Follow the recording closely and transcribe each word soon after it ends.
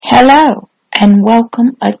Hello and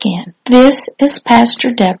welcome again. This is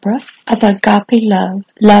Pastor Deborah of Agape Love.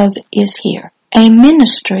 Love is here. A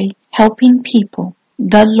ministry helping people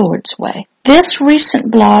the Lord's way. This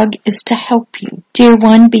recent blog is to help you, dear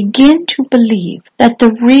one, begin to believe that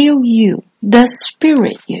the real you, the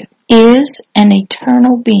spirit you, is an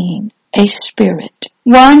eternal being, a spirit,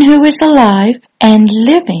 one who is alive and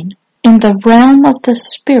living in the realm of the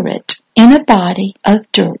spirit in a body of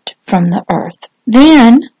dirt from the earth.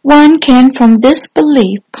 Then one can, from this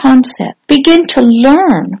belief concept, begin to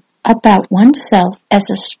learn about oneself as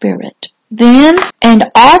a spirit. Then, and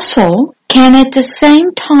also, can at the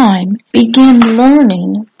same time begin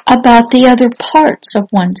learning about the other parts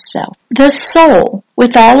of oneself, the soul,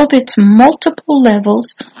 with all of its multiple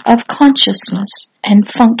levels of consciousness and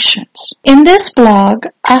functions. In this blog,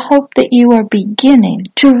 I hope that you are beginning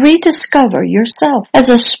to rediscover yourself as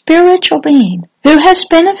a spiritual being who has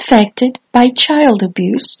been affected by child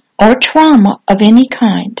abuse or trauma of any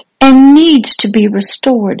kind and needs to be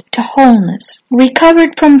restored to wholeness,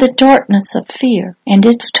 recovered from the darkness of fear and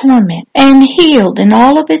its torment, and healed in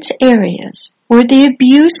all of its areas where the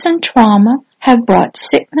abuse and trauma have brought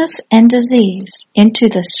sickness and disease into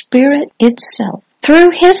the spirit itself.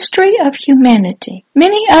 Through history of humanity,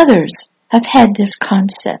 many others have had this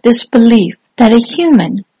concept, this belief that a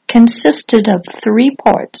human consisted of three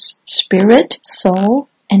parts: spirit, soul,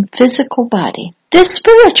 and physical body. This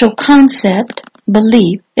spiritual concept,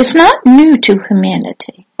 belief, is not new to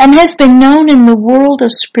humanity and has been known in the world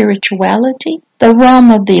of spirituality, the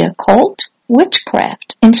realm of the occult,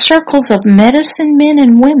 witchcraft, in circles of medicine men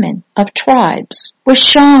and women of tribes, with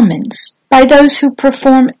shamans, by those who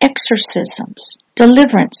perform exorcisms,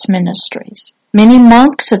 deliverance ministries, many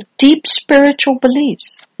monks of deep spiritual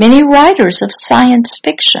beliefs, many writers of science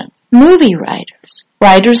fiction, movie writers,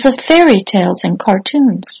 writers of fairy tales and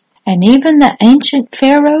cartoons, and even the ancient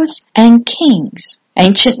pharaohs and kings,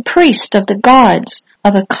 ancient priests of the gods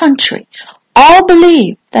of a country, all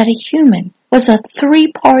believed that a human was a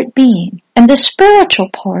three-part being, and the spiritual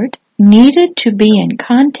part needed to be in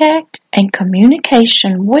contact and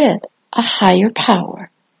communication with a higher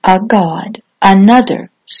power, a God, another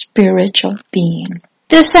spiritual being.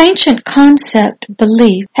 This ancient concept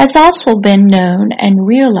belief has also been known and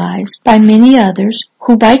realized by many others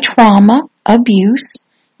who by trauma, abuse,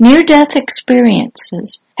 near-death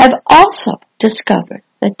experiences have also discovered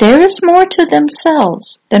that there is more to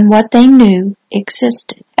themselves than what they knew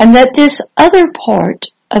existed, and that this other part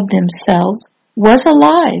of themselves was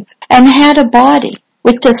alive and had a body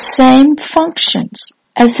with the same functions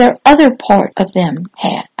as their other part of them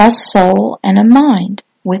had, a soul and a mind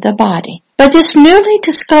with a body. But this newly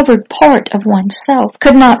discovered part of oneself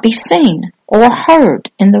could not be seen or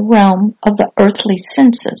heard in the realm of the earthly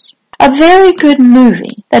senses. A very good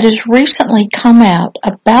movie that has recently come out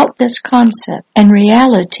about this concept and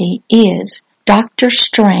reality is Doctor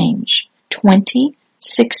Strange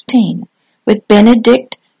 2016 with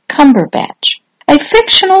Benedict Cumberbatch, a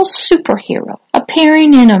fictional superhero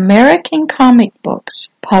appearing in American comic books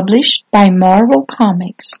published by Marvel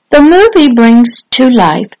Comics. The movie brings to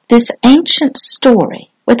life this ancient story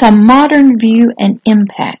with a modern view and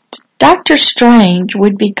impact. Doctor Strange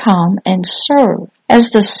would become and serve as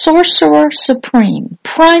the Sorcerer Supreme,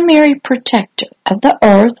 primary protector of the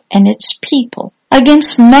earth and its people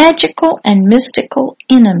against magical and mystical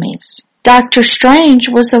enemies. Dr. Strange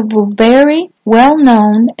was a very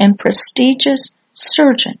well-known and prestigious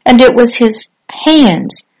surgeon, and it was his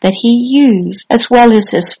hands that he used as well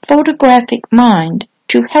as his photographic mind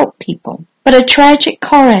to help people. But a tragic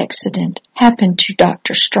car accident happened to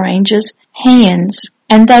Dr. Strange's hands,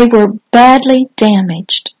 and they were badly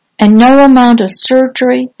damaged, and no amount of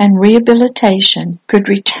surgery and rehabilitation could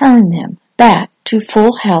return them back to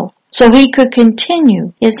full health so he could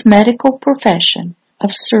continue his medical profession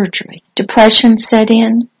of surgery. Depression set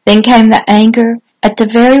in, then came the anger at the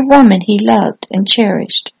very woman he loved and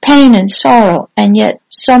cherished, pain and sorrow, and yet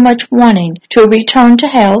so much wanting to return to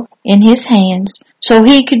health in his hands so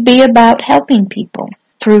he could be about helping people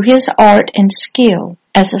through his art and skill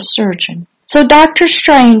as a surgeon. So Dr.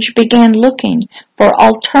 Strange began looking for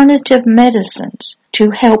alternative medicines to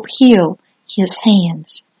help heal his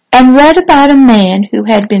hands, and read about a man who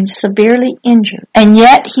had been severely injured, and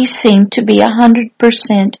yet he seemed to be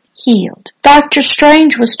 100% healed. Dr.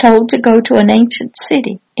 Strange was told to go to an ancient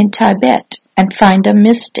city in Tibet and find a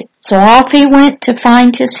mystic. So off he went to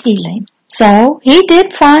find his healing. So he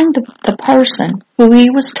did find the person who he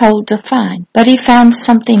was told to find, but he found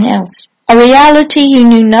something else, a reality he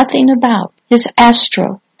knew nothing about, his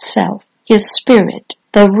astral self, his spirit,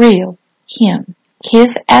 the real him,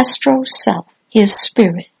 his astral self, his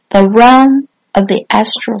spirit, the realm of the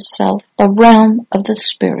astral self, the realm of the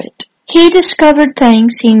spirit. He discovered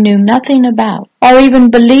things he knew nothing about or even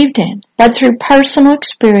believed in, but through personal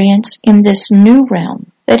experience in this new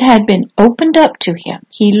realm that had been opened up to him,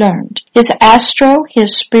 he learned. His astral,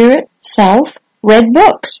 his spirit self, read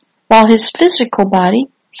books, while his physical body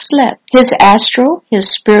slept. His astral, his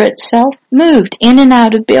spirit self, moved in and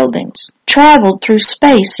out of buildings, traveled through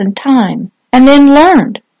space and time, and then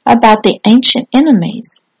learned about the ancient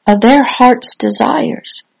enemies of their heart's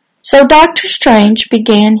desires. So Dr. Strange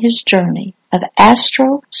began his journey of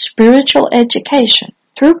astral spiritual education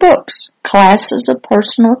through books, classes of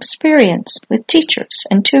personal experience with teachers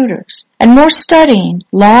and tutors, and more studying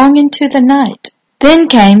long into the night. Then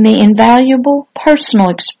came the invaluable personal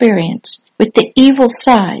experience with the evil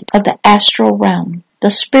side of the astral realm,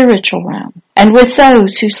 the spiritual realm, and with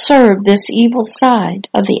those who served this evil side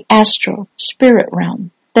of the astral spirit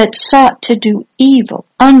realm that sought to do evil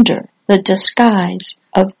under the disguise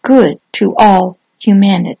of good to all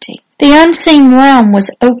humanity. The unseen realm was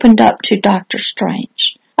opened up to Dr.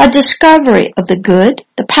 Strange. A discovery of the good,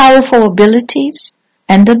 the powerful abilities,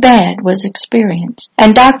 and the bad was experienced,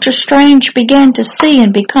 and Dr. Strange began to see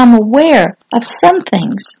and become aware of some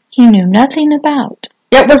things he knew nothing about.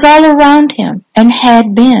 It was all around him and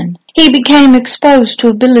had been. He became exposed to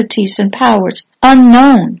abilities and powers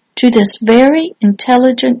unknown to this very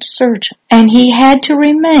intelligent surgeon, and he had to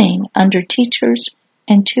remain under teachers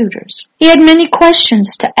and tutors. He had many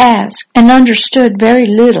questions to ask and understood very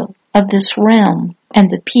little of this realm and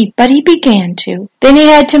the people, but he began to. Then he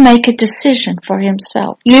had to make a decision for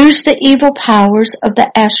himself. Use the evil powers of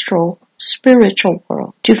the astral spiritual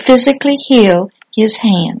world to physically heal his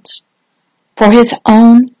hands for his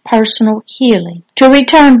own personal healing, to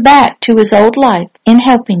return back to his old life in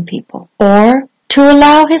helping people, or to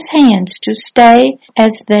allow his hands to stay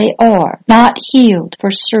as they are, not healed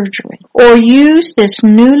for surgery, or use this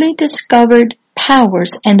newly discovered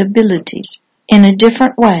powers and abilities in a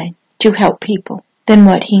different way to help people than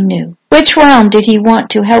what he knew. Which realm did he want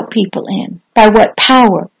to help people in? By what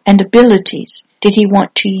power and abilities did he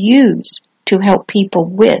want to use to help people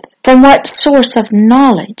with? From what source of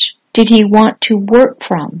knowledge did he want to work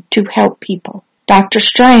from to help people? Dr.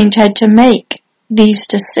 Strange had to make these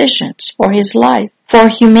decisions for his life, for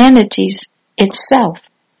humanity's itself.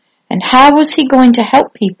 And how was he going to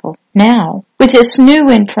help people now with this new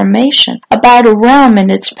information about a realm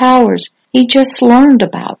and its powers he just learned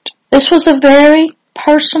about? This was a very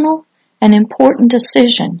personal and important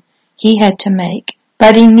decision he had to make,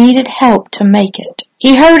 but he needed help to make it.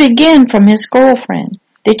 He heard again from his girlfriend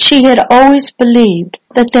that she had always believed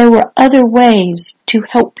that there were other ways to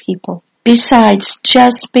help people besides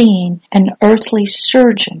just being an earthly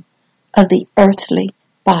surgeon of the earthly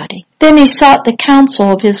body. Then he sought the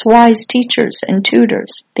counsel of his wise teachers and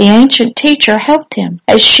tutors. The ancient teacher helped him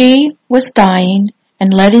as she was dying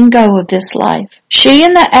and letting go of this life. She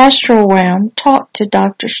in the astral realm talked to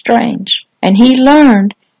Dr. Strange, and he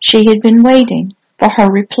learned she had been waiting for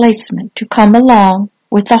her replacement to come along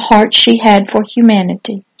with the heart she had for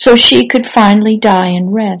humanity, so she could finally die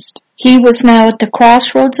and rest. He was now at the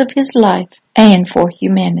crossroads of his life and for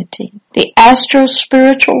humanity. The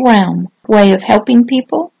astro-spiritual realm way of helping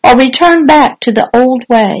people, or return back to the old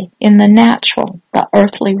way in the natural, the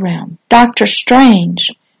earthly realm. Dr. Strange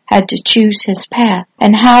had to choose his path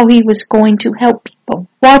and how he was going to help people.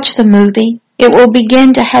 Watch the movie. It will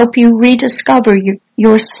begin to help you rediscover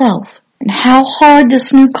yourself and how hard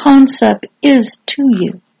this new concept is to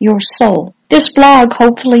you, your soul. This blog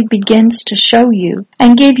hopefully begins to show you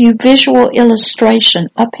and give you visual illustration,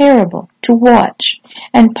 a parable to watch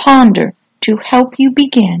and ponder to help you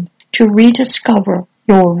begin to rediscover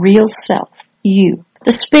your real self, you,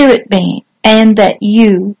 the spirit being, and that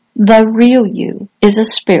you, the real you, is a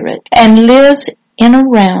spirit and lives in a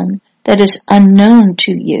realm that is unknown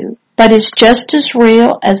to you, but is just as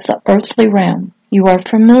real as the earthly realm you are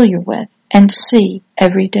familiar with and see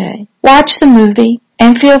every day. Watch the movie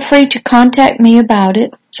and feel free to contact me about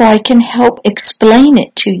it so I can help explain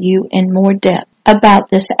it to you in more depth about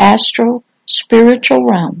this astral spiritual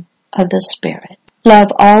realm of the spirit. Love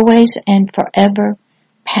always and forever,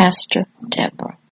 Pastor Deborah.